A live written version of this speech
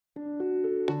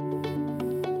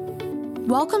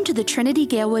Welcome to the Trinity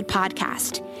Galewood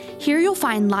podcast. Here you'll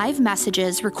find live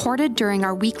messages recorded during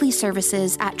our weekly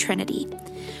services at Trinity.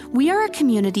 We are a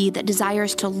community that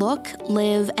desires to look,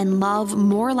 live, and love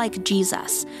more like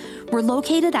Jesus. We're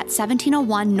located at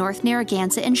 1701 North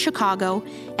Narragansett in Chicago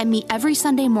and meet every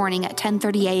Sunday morning at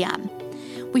 10:30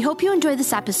 a.m. We hope you enjoy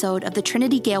this episode of the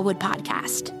Trinity Galewood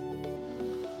podcast.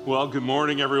 Well, good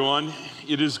morning, everyone.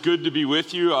 It is good to be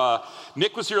with you.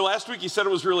 Nick was here last week. He said it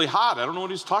was really hot. I don't know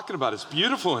what he's talking about. It's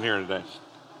beautiful in here today.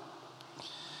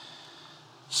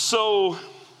 So,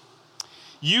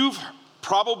 you've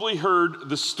probably heard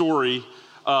the story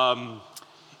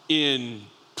in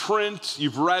print.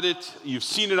 You've read it. You've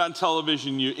seen it on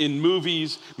television, in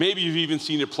movies. Maybe you've even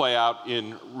seen it play out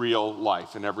in real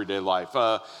life, in everyday life.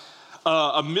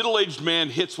 A middle-aged man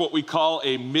hits what we call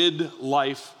a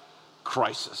midlife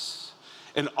crisis.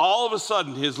 And all of a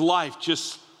sudden, his life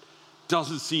just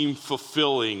doesn't seem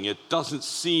fulfilling. It doesn't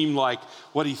seem like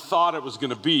what he thought it was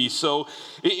going to be. So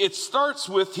it starts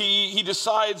with he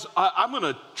decides, I'm going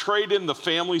to trade in the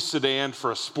family sedan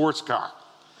for a sports car.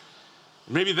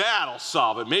 Maybe that'll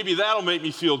solve it. Maybe that'll make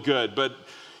me feel good. But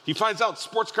he finds out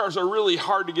sports cars are really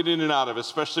hard to get in and out of,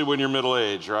 especially when you're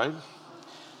middle-aged, right?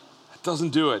 It doesn't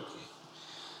do it.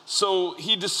 So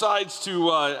he decides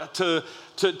to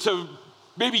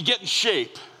maybe get in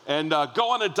shape and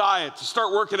go on a diet, to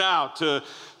start working out, to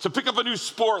pick up a new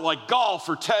sport like golf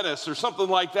or tennis or something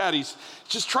like that. He's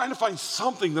just trying to find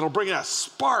something that'll bring that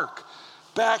spark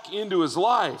back into his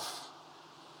life.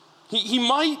 He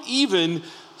might even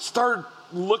start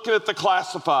looking at the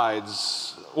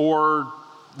classifieds or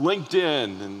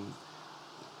LinkedIn and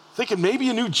thinking maybe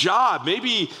a new job,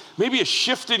 maybe a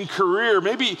shift in career,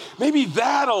 maybe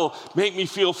that'll make me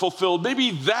feel fulfilled.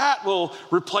 Maybe that will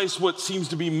replace what seems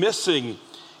to be missing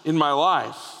in my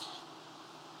life.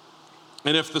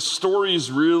 And if the story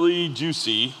is really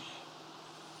juicy,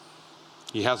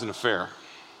 he has an affair.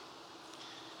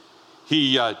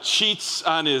 He cheats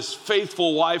on his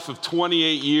faithful wife of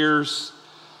 28 years.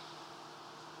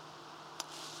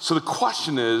 So the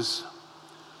question is,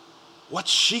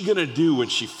 what's she gonna do when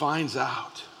she finds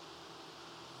out?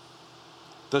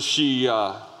 Does she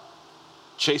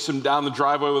chase him down the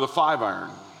driveway with a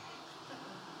 5-iron?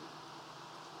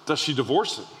 Does she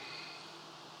divorce him?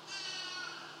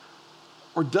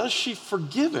 Or does she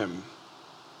forgive him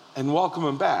and welcome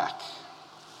him back?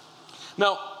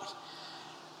 Now,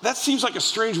 that seems like a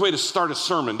strange way to start a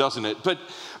sermon, doesn't it? But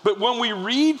when we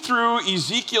read through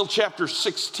Ezekiel chapter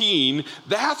 16,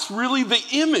 that's really the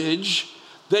image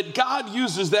that God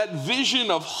uses, that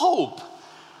vision of hope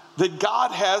that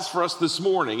God has for us this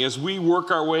morning as we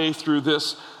work our way through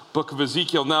this book of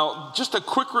Ezekiel. Now, just a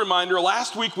quick reminder,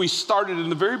 last week we started in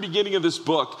the very beginning of this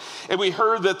book, and we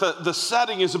heard that the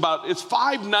setting is it's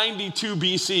 592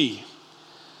 BC.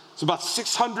 It's about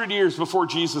 600 years before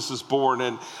Jesus is born.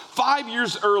 And 5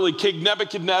 years early, King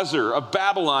Nebuchadnezzar of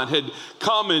Babylon had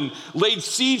come and laid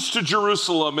siege to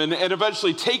Jerusalem and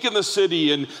eventually taken the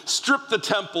city and stripped the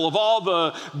temple of all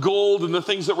the gold and the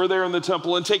things that were there in the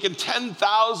temple and taken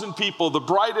 10,000 people, the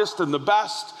brightest and the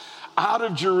best, out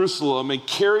of Jerusalem and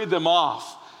carried them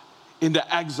off into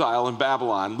exile in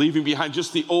Babylon, leaving behind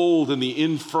just the old and the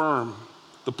infirm,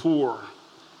 the poor.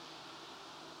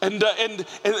 And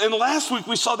last week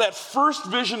we saw that first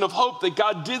vision of hope that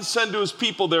God did send to his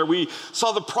people there. We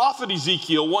saw the prophet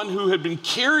Ezekiel, one who had been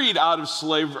carried out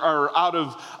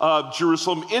of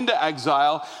Jerusalem into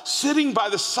exile, sitting by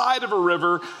the side of a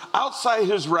river outside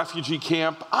his refugee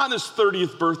camp on his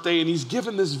 30th birthday, and he's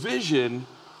given this vision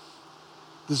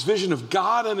of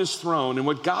God on his throne. And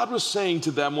what God was saying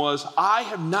to them was, I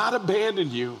have not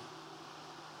abandoned you.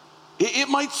 It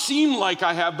might seem like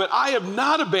I have, but I have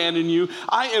not abandoned you.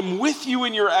 I am with you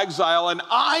in your exile, and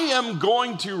I am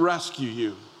going to rescue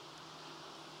you.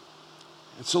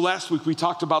 And so last week we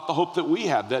talked about the hope that we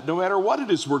have, that no matter what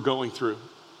it is we're going through,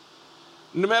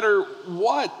 no matter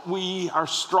what we are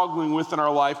struggling with in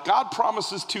our life, God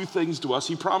promises two things to us.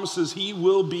 He promises he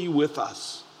will be with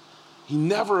us. He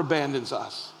never abandons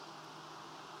us.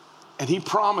 And he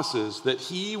promises that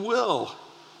he will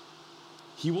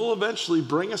eventually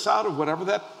bring us out of whatever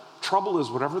that trouble is,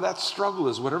 whatever that struggle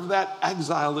is, whatever that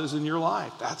exile is in your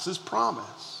life. That's his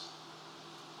promise.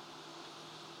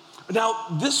 Now,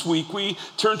 this week we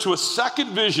turn to a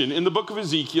second vision in the book of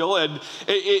Ezekiel, and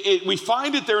we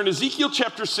find it there in Ezekiel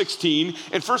chapter 16.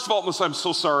 And first of all, Melissa, I'm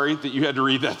so sorry that you had to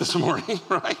read that this morning,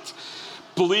 right?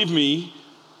 Believe me,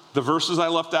 the verses I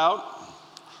left out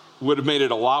would have made it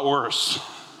a lot worse.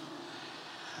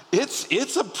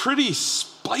 It's a pretty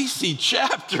spicy spicy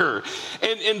chapter.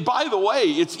 And by the way,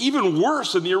 it's even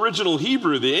worse in the original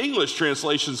Hebrew. The English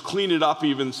translations clean it up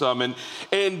even some. And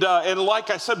like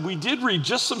I said, we did read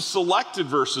just some selected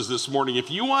verses this morning. If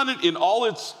you want it in all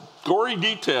its gory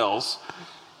details,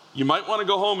 you might want to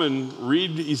go home and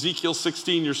read Ezekiel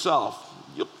 16 yourself.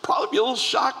 You'll probably be a little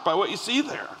shocked by what you see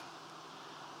there.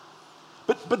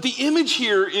 But the image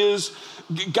here is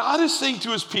God is saying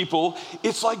to his people,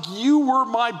 it's like you were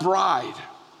my bride.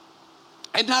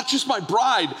 And not just my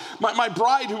bride, my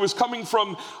bride who was coming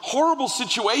from horrible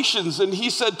situations. And he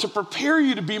said, to prepare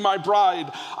you to be my bride,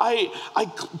 I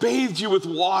bathed you with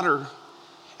water.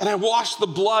 And I washed the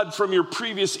blood from your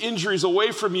previous injuries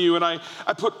away from you. And I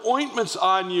put ointments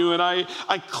on you. And I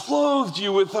clothed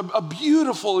you with a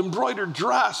beautiful embroidered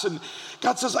dress. And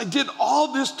God says, I did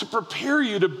all this to prepare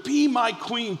you to be my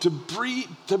queen, to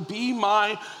be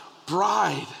my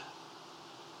bride.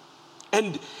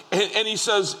 And he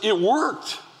says, it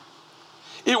worked.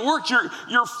 It worked.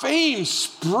 Your fame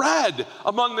spread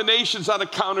among the nations on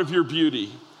account of your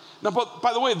beauty. Now, but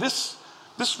by the way, this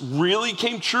really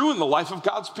came true in the life of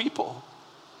God's people.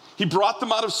 He brought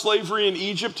them out of slavery in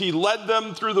Egypt. He led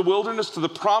them through the wilderness to the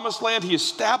promised land. He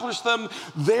established them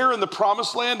there in the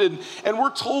promised land. And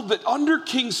we're told that under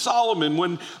King Solomon,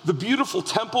 when the beautiful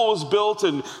temple was built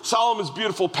and Solomon's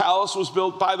beautiful palace was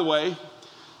built, by the way,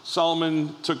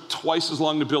 Solomon took twice as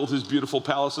long to build his beautiful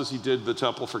palace as he did the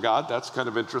temple for God. That's kind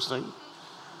of interesting.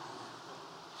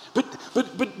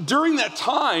 But during that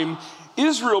time,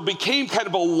 Israel became kind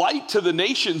of a light to the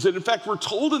nations. And in fact, we're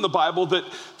told in the Bible that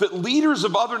leaders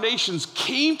of other nations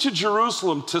came to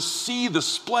Jerusalem to see the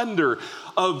splendor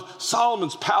of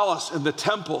Solomon's palace and the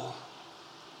temple.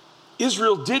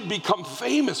 Israel did become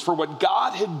famous for what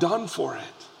God had done for it.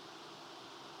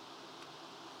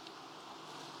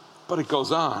 But it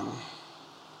goes on.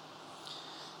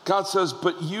 God says,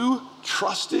 but you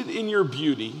trusted in your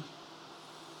beauty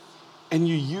and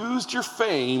you used your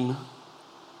fame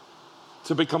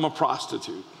to become a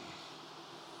prostitute.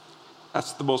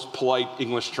 That's the most polite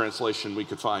English translation we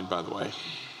could find, by the way.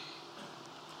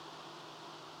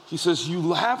 He says, you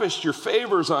lavished your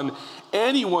favors on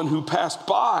anyone who passed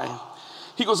by.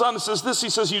 He goes on and says this, he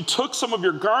says, you took some of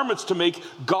your garments to make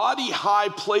gaudy high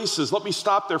places. Let me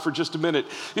stop there for just a minute.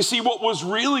 You see, what was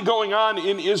really going on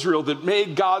in Israel that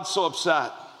made God so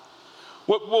upset,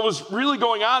 what was really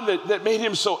going on that made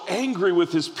him so angry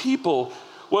with his people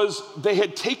was they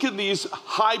had taken these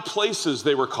high places,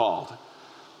 they were called,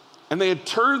 and they had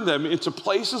turned them into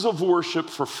places of worship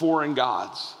for foreign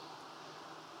gods.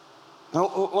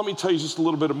 Now, let me tell you just a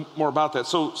little bit more about that.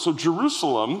 So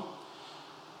Jerusalem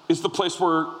is the place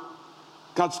where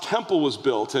God's temple was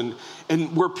built and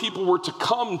where people were to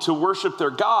come to worship their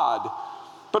God.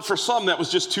 But for some, that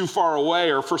was just too far away,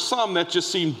 or for some, that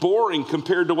just seemed boring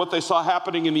compared to what they saw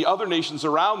happening in the other nations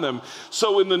around them.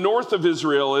 So in the north of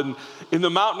Israel, and in the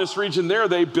mountainous region there,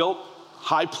 they built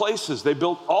high places. They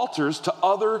built altars to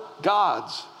other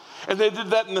gods. And they did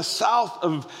that in the south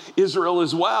of Israel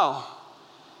as well.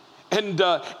 And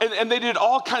they did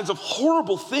all kinds of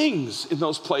horrible things in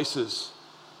those places.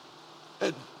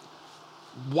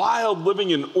 Wild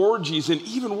living in orgies, and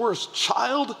even worse,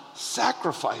 child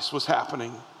sacrifice was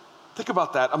happening. Think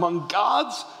about that, among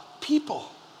God's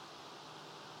people.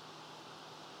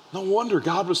 No wonder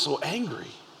God was so angry.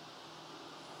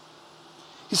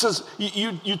 He says,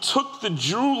 you took the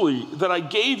jewelry that I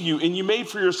gave you and you made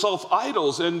for yourself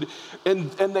idols. And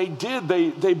they did.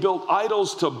 They built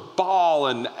idols to Baal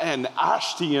and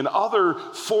Ashti and other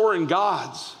foreign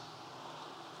gods.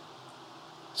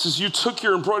 It says, you took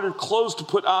your embroidered clothes to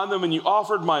put on them, and you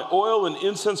offered my oil and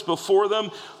incense before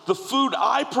them. The food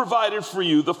I provided for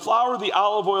you, the flour, the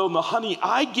olive oil, and the honey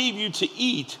I gave you to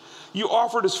eat, you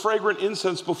offered as fragrant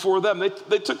incense before them.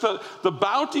 They took the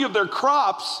bounty of their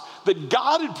crops that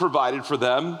God had provided for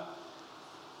them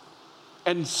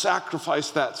and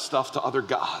sacrificed that stuff to other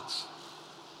gods.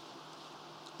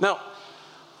 Now,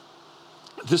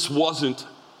 this wasn't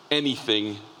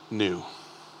anything new.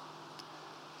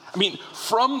 I mean,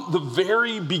 from the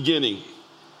very beginning,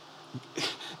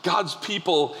 God's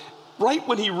people, right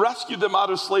when he rescued them out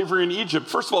of slavery in Egypt,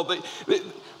 first of all,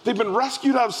 they've been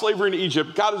rescued out of slavery in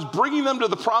Egypt. God is bringing them to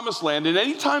the promised land, and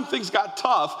anytime things got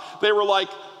tough, they were like,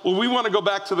 well, we want to go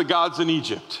back to the gods in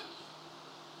Egypt.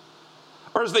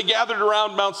 Or as they gathered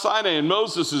around Mount Sinai and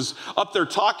Moses is up there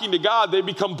talking to God, they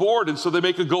become bored, and so they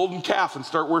make a golden calf and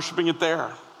start worshiping it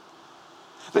there.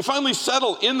 They finally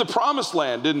settle in the promised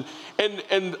land,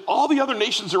 and all the other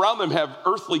nations around them have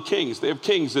earthly kings. They have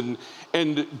kings, and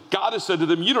God has said to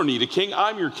them, you don't need a king,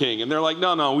 I'm your king. And they're like,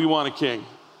 no, we want a king.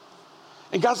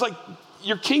 And God's like,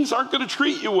 your kings aren't going to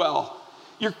treat you well.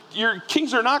 your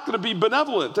kings are not going to be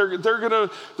benevolent. They're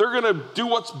going to do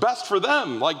what's best for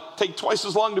them, like take twice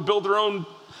as long to build their own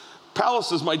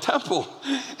palace as my temple,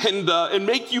 and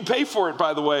make you pay for it,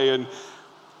 by the way. And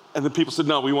the people said,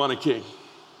 no, we want a king.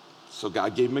 So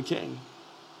God gave him a king.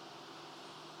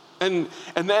 And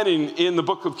then in the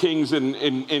book of Kings and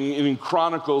in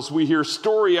Chronicles, we hear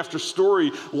story after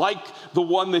story like the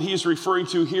one that he's referring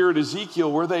to here at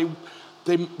Ezekiel, where they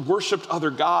worshiped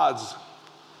other gods.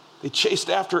 They chased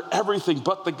after everything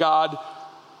but the God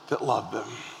that loved them.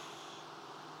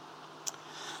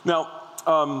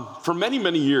 Now, for many,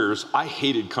 many years, I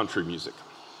hated country music.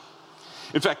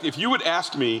 In fact, if you would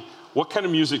ask me, what kind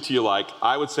of music do you like?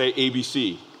 I would say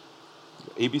ABC.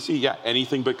 ABC, yeah,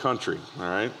 anything but country, all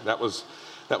right? That was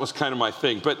kind of my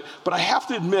thing. But I have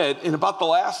to admit, in about the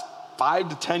last 5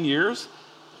 to 10 years,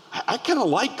 I kind of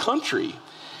like country.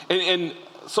 And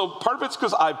so part of it's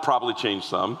because I've probably changed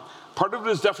some. Part of it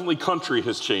is definitely country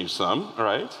has changed some, all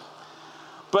right?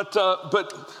 But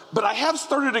I have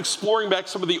started exploring back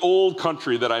some of the old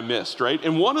country that I missed, right?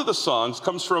 And one of the songs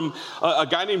comes from a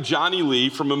guy named Johnny Lee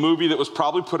from a movie that was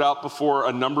probably put out before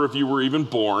a number of you were even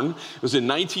born. It was in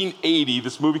 1980,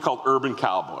 this movie called Urban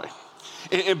Cowboy.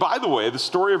 And by the way, the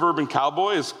story of Urban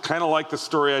Cowboy is kind of like the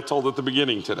story I told at the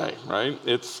beginning today, right?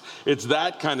 It's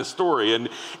that kind of story.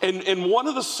 And one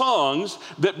of the songs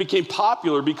that became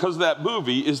popular because of that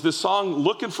movie is the song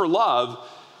Looking for Love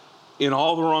in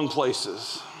All the Wrong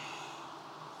Places.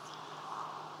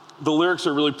 The lyrics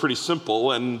are really pretty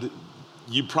simple, and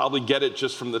you probably get it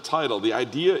just from the title. The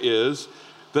idea is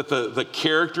that the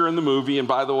character in the movie, and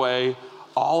by the way,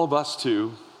 all of us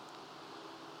too,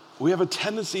 we have a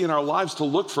tendency in our lives to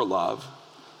look for love,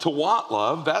 to want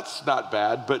love. That's not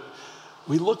bad, but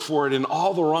we look for it in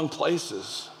all the wrong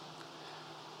places.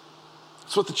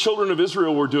 It's what the children of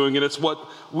Israel were doing, and it's what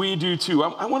we do too.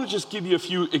 I want to just give you a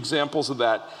few examples of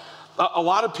that. A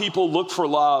lot of people look for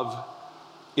love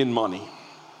in money.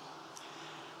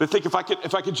 They think if I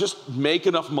could just make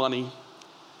enough money,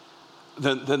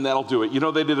 then that'll do it. You know,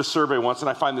 they did a survey once, and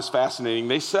I find this fascinating.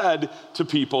 They said to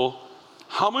people,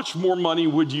 how much more money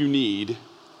would you need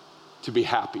to be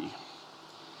happy?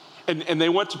 And they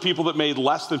went to people that made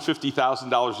less than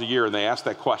 $50,000 a year, and they asked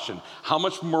that question, how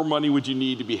much more money would you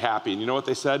need to be happy? And you know what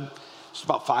they said? It's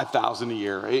about $5,000 a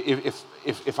year.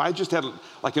 If I just had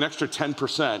like an extra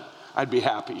 10%, I'd be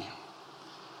happy.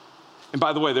 And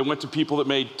by the way, they went to people that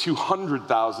made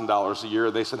 $200,000 a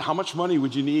year. They said, how much money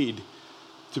would you need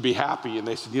to be happy? And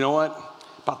they said, you know what?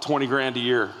 About 20 grand a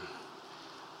year.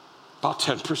 About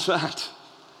 10%.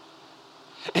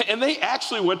 And they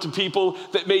actually went to people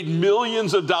that made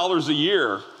millions of dollars a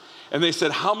year. And they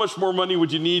said, how much more money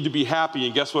would you need to be happy?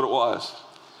 And guess what it was?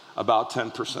 About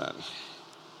 10%.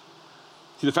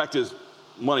 See, the fact is,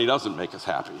 money doesn't make us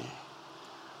happy.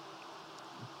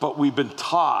 But we've been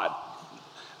taught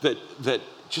that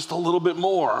just a little bit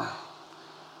more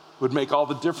would make all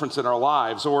the difference in our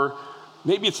lives. Or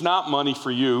maybe it's not money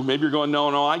for you. Maybe you're going,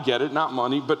 no, I get it, not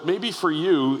money. But maybe for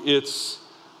you, it's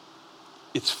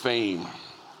fame.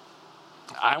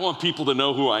 I want people to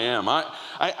know who I am.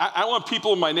 I want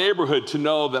people in my neighborhood to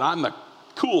know that I'm the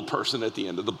cool person at the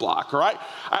end of the block. Or I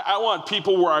want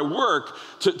people where I work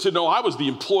to know I was the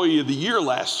employee of the year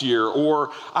last year.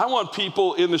 Or I want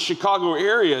people in the Chicago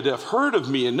area to have heard of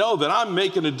me and know that I'm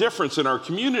making a difference in our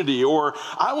community. Or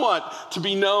I want to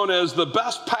be known as the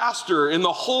best pastor in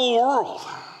the whole world.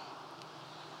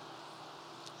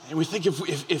 And we think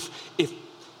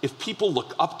if people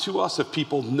look up to us, if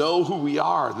people know who we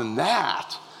are, then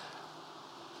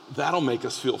that'll make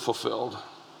us feel fulfilled.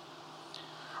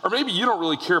 Or maybe you don't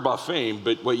really care about fame,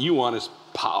 but what you want is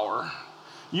power.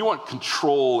 You want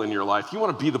control in your life. You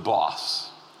want to be the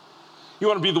boss. You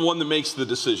want to be the one that makes the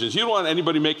decisions. You don't want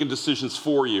anybody making decisions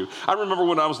for you. I remember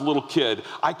when I was a little kid,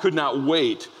 I could not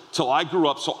wait till I grew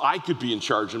up so I could be in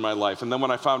charge in my life. And then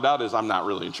when I found out I'm not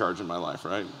really in charge in my life,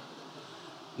 right?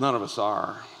 None of us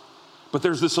are. But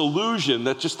there's this illusion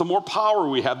that just the more power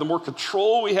we have, the more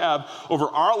control we have over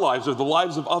our lives or the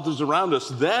lives of others around us,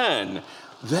 then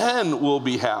we'll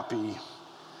be happy.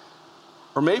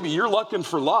 Or maybe you're looking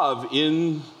for love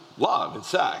in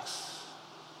sex.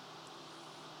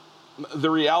 The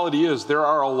reality is there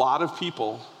are a lot of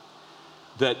people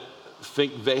that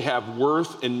think they have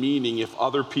worth and meaning if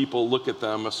other people look at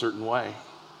them a certain way.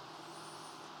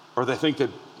 Or they think that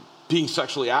being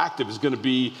sexually active is going to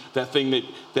be that thing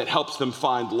that helps them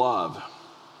find love.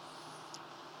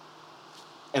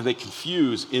 And they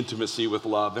confuse intimacy with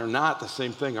love. They're not the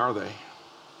same thing, are they?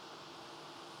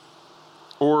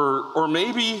 Or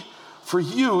maybe for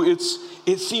you,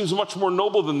 it seems much more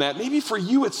noble than that. Maybe for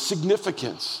you, it's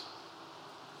significance.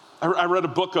 I read a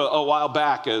book a while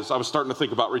back as I was starting to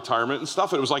think about retirement and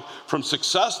stuff. And it was like from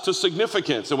success to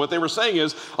significance. And what they were saying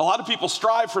is a lot of people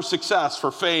strive for success,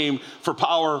 for fame, for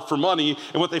power, for money.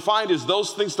 And what they find is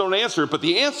those things don't answer it. But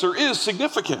the answer is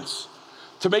significance,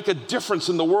 to make a difference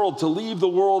in the world, to leave the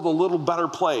world a little better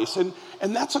place. And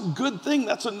that's a good thing.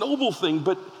 That's a noble thing.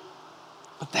 But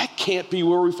that can't be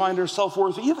where we find our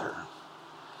self-worth either.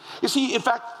 You see, in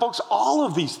fact, folks, all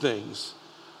of these things,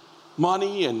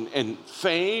 money and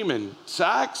fame and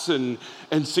sex and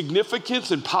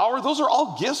significance and power, those are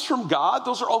all gifts from God.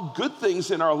 Those are all good things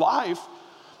in our life.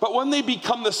 But when they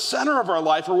become the center of our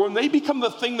life, or when they become the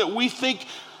thing that we think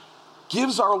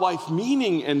gives our life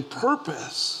meaning and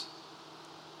purpose,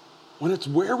 when it's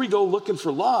where we go looking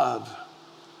for love,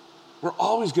 we're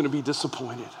always going to be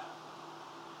disappointed.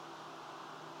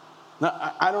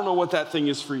 Now, I don't know what that thing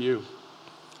is for you.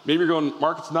 Maybe you're going,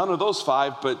 Mark, it's none of those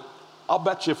five, but I'll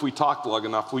bet you if we talked long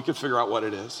enough, we could figure out what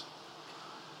it is.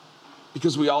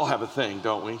 Because we all have a thing,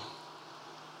 don't we?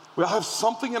 We all have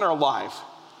something in our life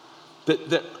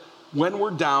that when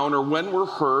we're down or when we're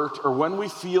hurt or when we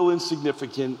feel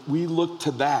insignificant, we look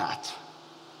to that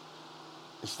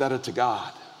instead of to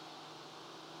God.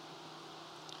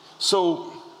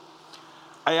 So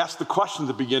I asked the question at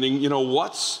the beginning,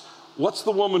 what's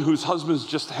the woman whose husband's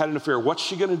just had an affair? What's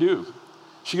she going to do?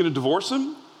 Is she going to divorce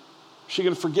him? Is she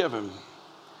going to forgive him?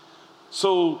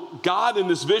 So God in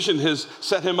this vision has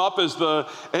set him up as the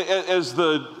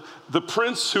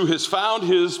prince who has found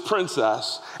his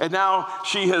princess, and now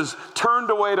she has turned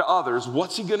away to others.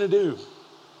 What's he going to do?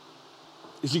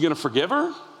 Is he going to forgive her,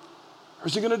 or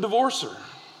is he going to divorce her?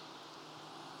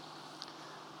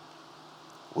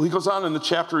 Well, he goes on in the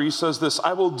chapter, he says this,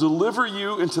 I will deliver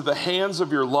you into the hands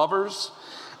of your lovers,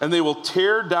 and they will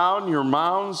tear down your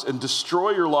mounds and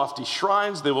destroy your lofty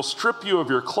shrines. They will strip you of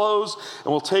your clothes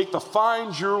and will take the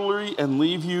fine jewelry and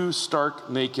leave you stark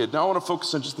naked. Now I want to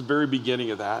focus on just the very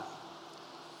beginning of that.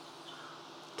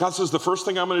 God says the first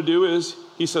thing I'm going to do is,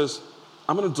 he says,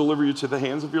 I'm going to deliver you to the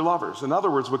hands of your lovers. In other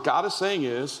words, what God is saying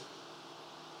is,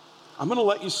 I'm going to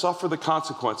let you suffer the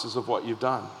consequences of what you've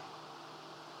done.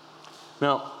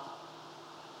 Now,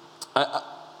 I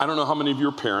don't know how many of you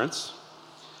are parents,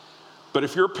 but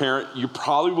if you're a parent, you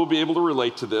probably will be able to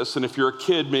relate to this. And if you're a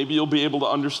kid, maybe you'll be able to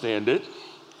understand it.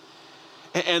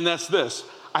 And that's this.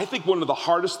 I think one of the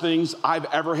hardest things I've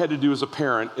ever had to do as a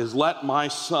parent is let my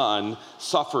son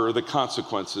suffer the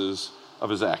consequences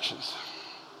of his actions.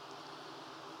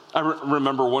 I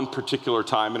remember one particular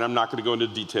time, and I'm not going to go into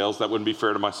details. That wouldn't be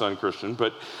fair to my son, Christian.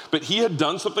 But he had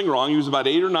done something wrong. He was about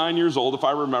 8 or 9 years old, if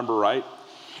I remember right.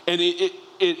 And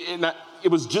it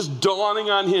was just dawning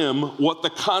on him what the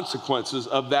consequences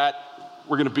of that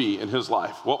were going to be in his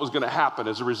life, what was going to happen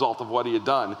as a result of what he had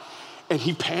done. And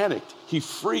he panicked. He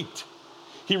freaked.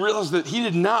 He realized that he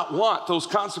did not want those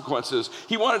consequences.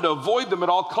 He wanted to avoid them at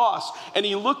all costs. And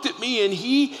he looked at me, and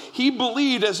he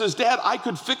believed as his dad, I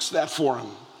could fix that for him.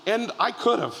 And I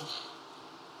could have.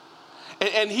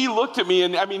 And he looked at me,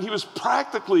 and I mean, he was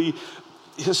practically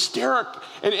hysteric.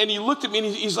 And he looked at me, and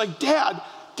he's like, Dad,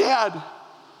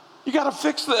 you got to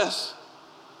fix this.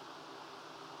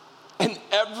 And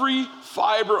every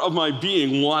fiber of my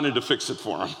being wanted to fix it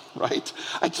for him, right?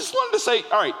 I just wanted to say,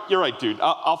 all right, you're right, dude.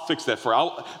 I'll fix that for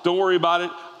you. Don't worry about it.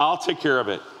 I'll take care of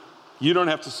it. You don't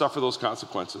have to suffer those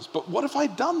consequences. But what if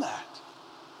I'd done that?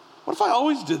 What if I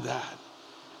always did that?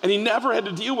 And he never had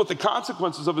to deal with the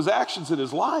consequences of his actions in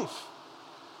his life.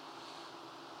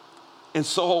 And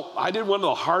so I did one of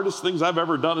the hardest things I've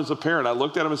ever done as a parent. I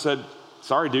looked at him and said,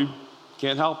 sorry, dude,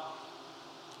 can't help.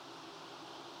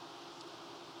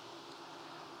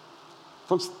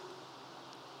 Folks,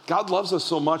 God loves us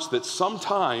so much that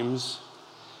sometimes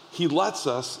he lets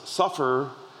us suffer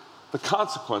the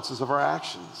consequences of our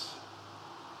actions.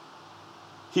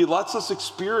 He lets us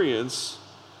experience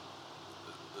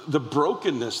the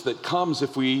brokenness that comes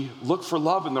if we look for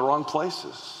love in the wrong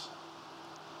places.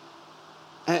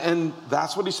 And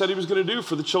that's what he said he was going to do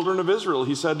for the children of Israel.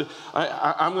 He said,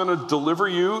 I'm going to deliver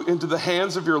you into the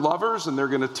hands of your lovers, and they're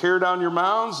going to tear down your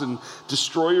mounds and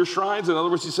destroy your shrines. In other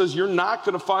words, he says, you're not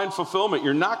going to find fulfillment.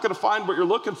 You're not going to find what you're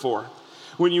looking for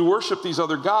when you worship these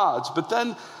other gods. But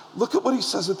then look at what he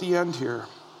says at the end here.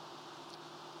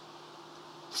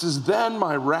 He says, then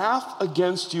my wrath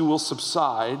against you will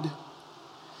subside,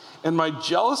 and my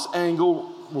jealous anger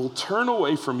will turn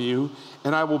away from you,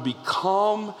 and I will be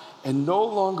calm and no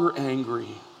longer angry.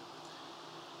 And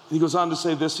he goes on to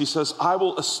say this. He says, I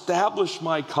will establish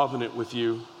my covenant with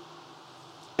you,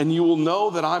 and you will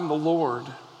know that I'm the Lord.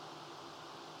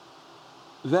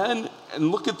 Then, and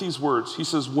look at these words. He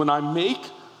says, when I make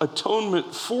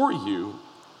atonement for you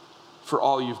for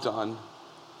all you've done,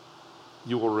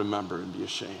 you will remember and be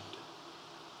ashamed.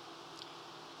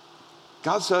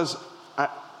 God says,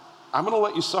 I'm going to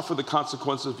let you suffer the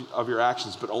consequences of your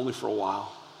actions, but only for a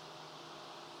while.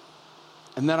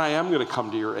 And then I am going to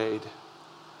come to your aid.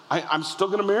 I'm still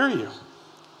going to marry you.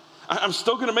 I'm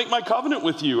still going to make my covenant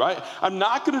with you. I'm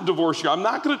not going to divorce you. I'm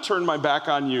not going to turn my back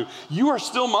on you. You are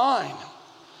still mine.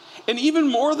 And even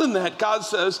more than that, God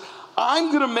says, I'm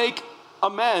going to make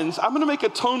amends. I'm going to make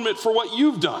atonement for what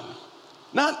you've done.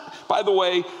 Not, by the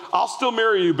way, I'll still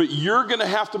marry you, but you're going to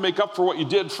have to make up for what you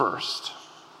did first.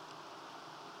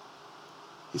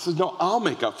 He says, no, I'll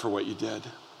make up for what you did.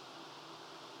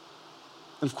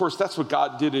 And of course, that's what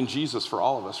God did in Jesus for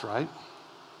all of us, right?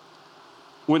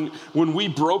 When we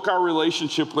broke our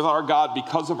relationship with our God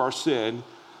because of our sin,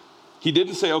 he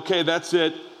didn't say, okay, that's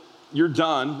it, you're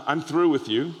done, I'm through with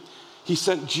you. He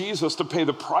sent Jesus to pay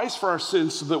the price for our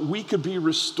sins so that we could be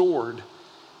restored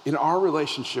in our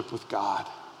relationship with God.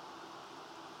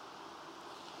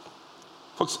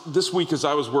 Folks, this week as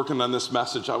I was working on this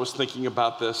message, I was thinking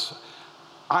about this.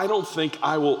 I don't think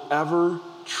I will ever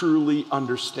truly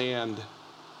understand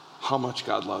how much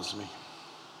God loves me.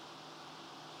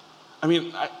 I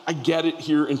mean, I get it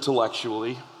here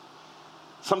intellectually.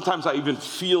 Sometimes I even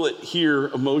feel it here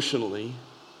emotionally.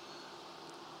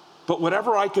 But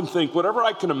whatever I can think, whatever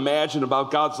I can imagine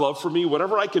about God's love for me,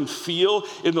 whatever I can feel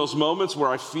in those moments where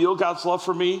I feel God's love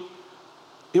for me,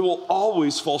 it will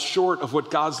always fall short of what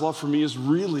God's love for me is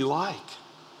really like.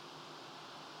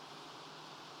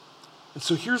 And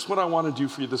so here's what I want to do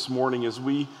for you this morning as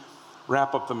we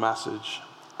wrap up the message.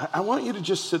 I want you to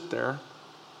just sit there.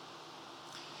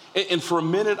 And for a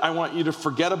minute, I want you to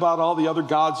forget about all the other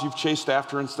gods you've chased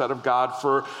after instead of God.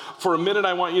 For a minute,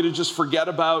 I want you to just forget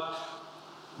about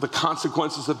the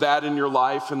consequences of that in your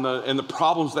life and the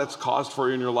problems that's caused for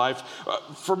you in your life.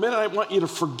 For a minute, I want you to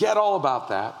forget all about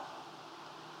that.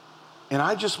 And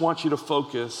I just want you to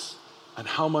focus on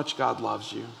how much God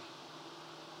loves you.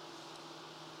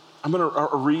 I'm going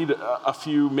to read a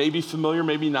few maybe familiar,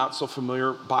 maybe not so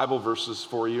familiar Bible verses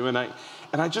for you. And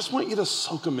I just want you to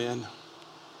soak them in.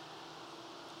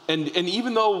 And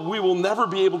even though we will never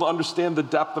be able to understand the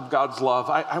depth of God's love,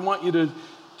 I want you to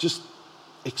just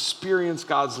experience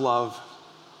God's love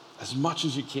as much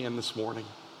as you can this morning.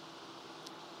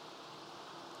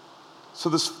 So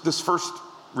this first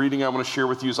reading I want to share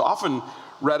with you is often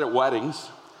read at weddings.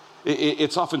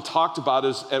 It's often talked about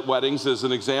at weddings as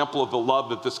an example of the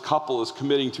love that this couple is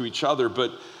committing to each other,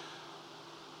 but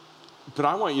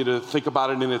I want you to think about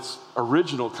it in its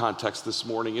original context this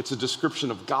morning. It's a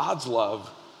description of God's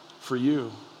love for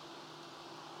you.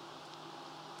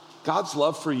 God's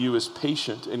love for you is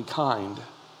patient and kind.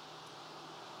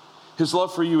 His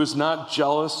love for you is not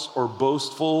jealous or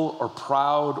boastful or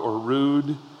proud or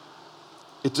rude.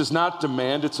 It does not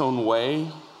demand its own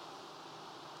way.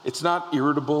 It's not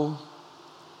irritable.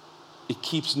 It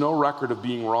keeps no record of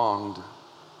being wronged.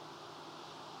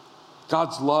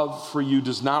 God's love for you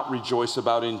does not rejoice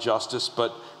about injustice,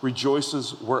 but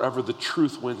rejoices wherever the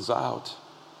truth wins out.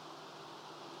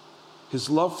 His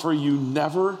love for you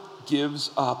never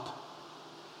gives up.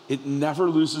 It never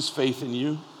loses faith in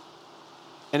you,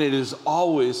 and it is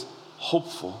always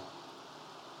hopeful.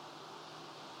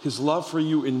 His love for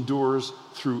you endures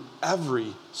through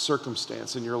every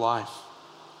circumstance in your life.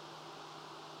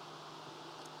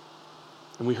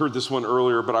 And we heard this one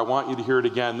earlier, but I want you to hear it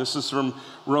again. This is from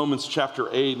Romans chapter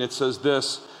 8, and it says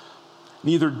this: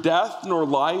 neither death nor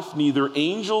life, neither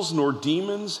angels nor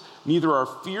demons, neither our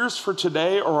fears for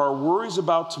today or our worries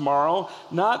about tomorrow,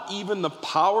 not even the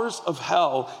powers of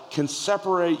hell can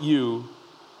separate you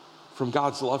from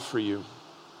God's love for you.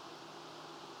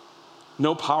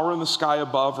 No power in the sky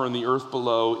above or in the earth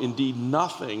below, indeed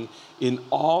nothing in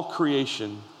all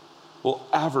creation will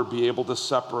ever be able to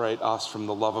separate us from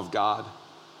the love of God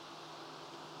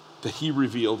that he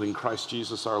revealed in Christ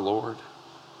Jesus our Lord.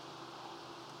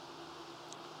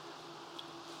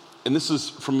 And this is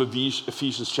from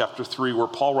Ephesians chapter 3, where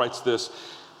Paul writes this.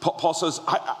 Paul says,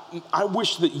 I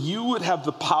wish that you would have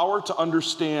the power to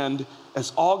understand,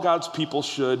 as all God's people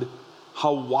should,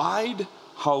 how wide,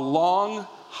 how long,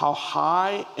 how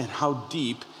high, and how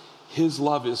deep his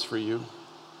love is for you.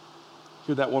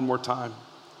 Hear that one more time.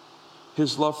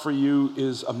 His love for you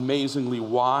is amazingly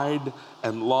wide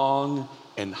and long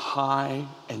and high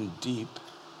and deep.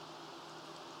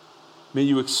 May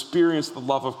you experience the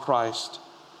love of Christ,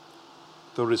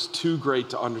 though it is too great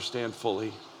to understand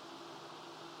fully.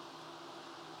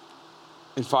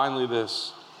 And finally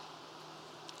this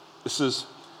is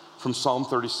from Psalm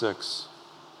 36.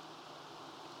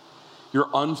 Your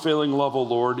unfailing love, O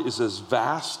Lord, is as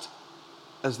vast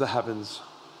as the heavens.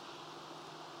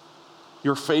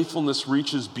 Your faithfulness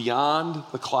reaches beyond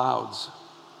the clouds.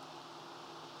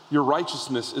 Your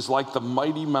righteousness is like the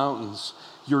mighty mountains,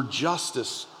 your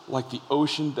justice like the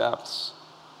ocean depths.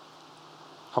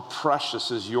 How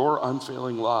precious is your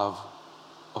unfailing love,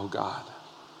 O God.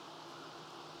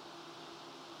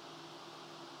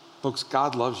 Folks,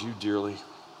 God loves you dearly,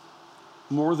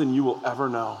 more than you will ever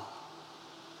know.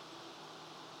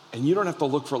 And you don't have to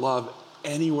look for love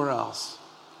anywhere else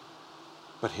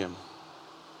but him.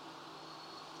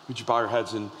 Would you bow your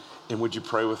heads and would you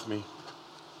pray with me?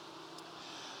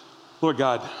 Lord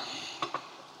God,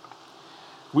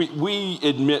 we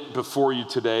admit before you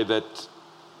today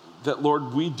that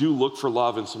Lord, we do look for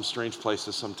love in some strange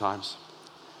places sometimes.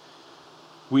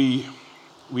 We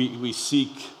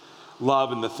seek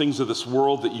love in the things of this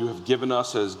world that you have given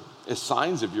us as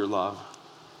signs of your love.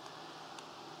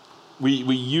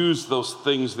 We use those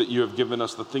things that you have given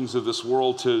us, the things of this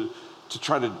world, to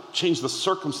try to change the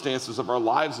circumstances of our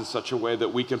lives in such a way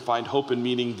that we can find hope and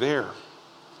meaning there.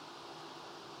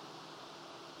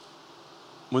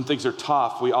 When things are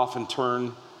tough, we often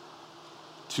turn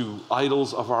to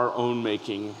idols of our own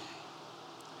making.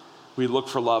 We look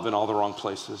for love in all the wrong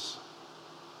places.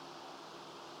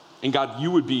 And God,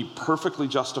 you would be perfectly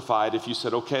justified if you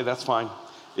said, okay, that's fine.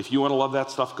 If you want to love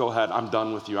that stuff, go ahead. I'm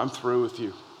done with you. I'm through with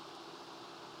you.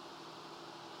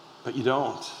 But you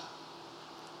don't.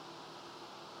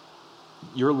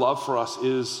 Your love for us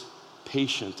is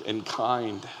patient and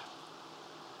kind.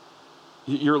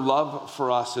 Your love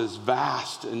for us is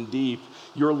vast and deep.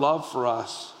 Your love for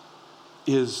us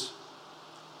is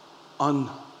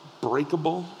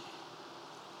unbreakable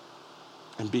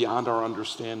and beyond our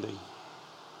understanding.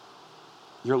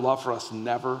 Your love for us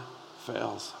never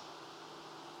fails.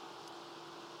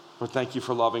 Lord, thank you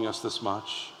for loving us this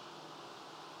much.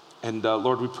 And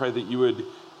Lord, we pray that you would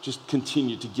just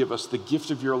continue to give us the gift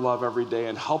of your love every day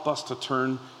and help us to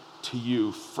turn to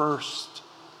you first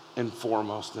and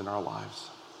foremost in our lives.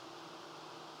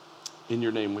 In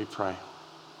your name we pray.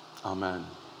 Amen.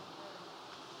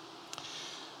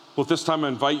 Well, at this time I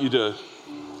invite you to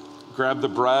grab the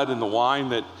bread and the wine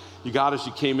that you got as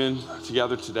you came in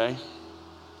together today.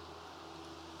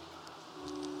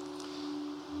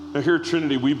 Now here at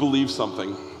Trinity, we believe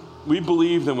something. We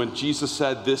believe that when Jesus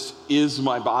said, "This is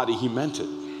my body," he meant it.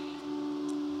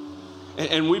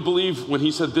 And we believe when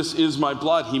he said, "This is my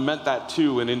blood," he meant that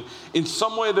too. And in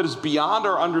some way that is beyond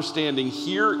our understanding,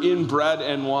 here in bread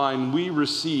and wine, we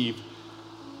receive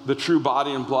the true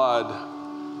body and blood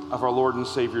of our Lord and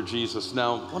Savior Jesus.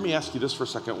 Now, let me ask you this for a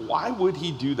second. Why would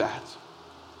he do that?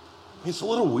 It's a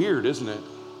little weird, isn't it?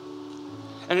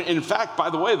 And in fact, by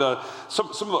the way, some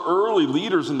of the early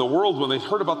leaders in the world, when they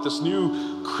heard about this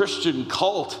new Christian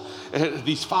cult,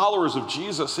 these followers of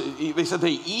Jesus, they said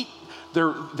they eat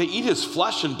his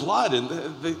flesh and blood, and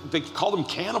they called them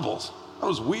cannibals. That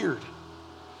was weird.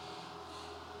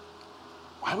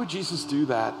 Why would Jesus do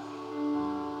that?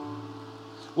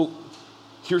 Well,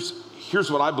 here's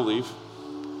what I believe.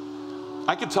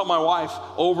 I could tell my wife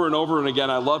over and over and again,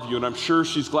 "I love you," and I'm sure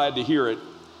she's glad to hear it.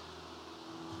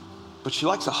 But she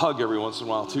likes a hug every once in a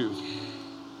while too.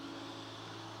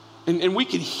 And we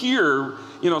can hear,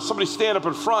 somebody stand up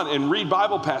in front and read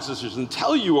Bible passages and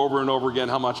tell you over and over again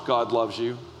how much God loves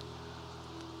you.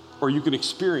 Or you can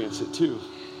experience it too.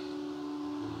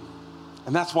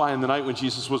 And that's why in the night when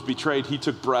Jesus was betrayed, he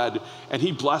took bread and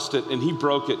he blessed it and he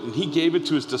broke it and he gave it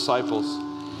to his disciples.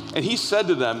 And he said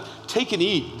to them, "Take and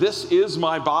eat. This is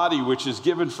my body, which is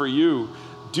given for you.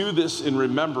 Do this in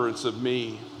remembrance of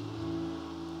me."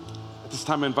 This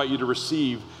time I invite you to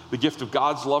receive the gift of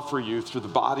God's love for you through the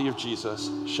body of Jesus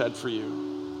shed for you.